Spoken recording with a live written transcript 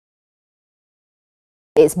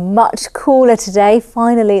It's much cooler today.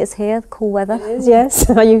 Finally, it's here, the cool weather. It is, yes.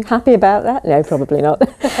 Are you happy about that? No, probably not.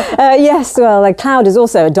 Yes, well, a cloud is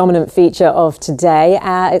also a dominant feature of today.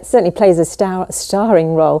 It certainly plays a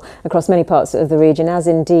starring role across many parts of the region, as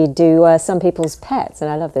indeed do some people's pets.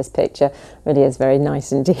 And I love this picture. Really is very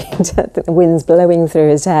nice indeed. The wind's blowing through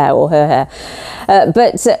his hair or her hair.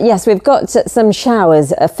 But yes, we've got some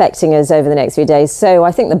showers affecting us over the next few days. So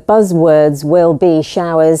I think the buzzwords will be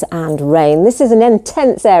showers and rain. This is an intense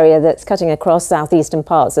area that's cutting across southeastern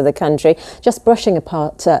parts of the country, just brushing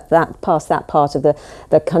past that part of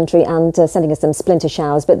the country and sending us some splinter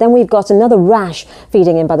showers. But then we've got another rash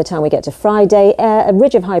feeding in by the time we get to Friday, a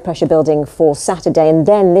ridge of high pressure building for Saturday, and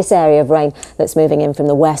then this area of rain that's moving in from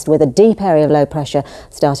the west with a deep area of low pressure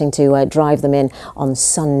starting to drive them in on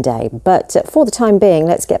Sunday. But for the time being,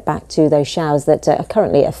 let's get back to those showers that are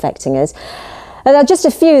currently affecting us. There are just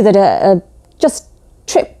a few that are just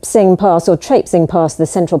traipsing past the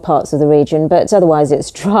central parts of the region, but otherwise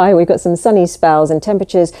it's dry. We've got some sunny spells and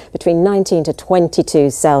temperatures between 19 to 22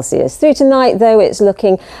 Celsius. Through tonight, though, it's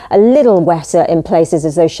looking a little wetter in places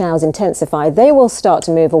as those showers intensify. They will start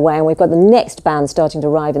to move away, and we've got the next band starting to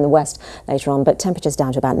arrive in the west later on, but temperatures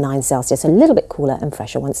down to about 9 Celsius, a little bit cooler and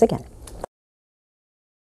fresher once again.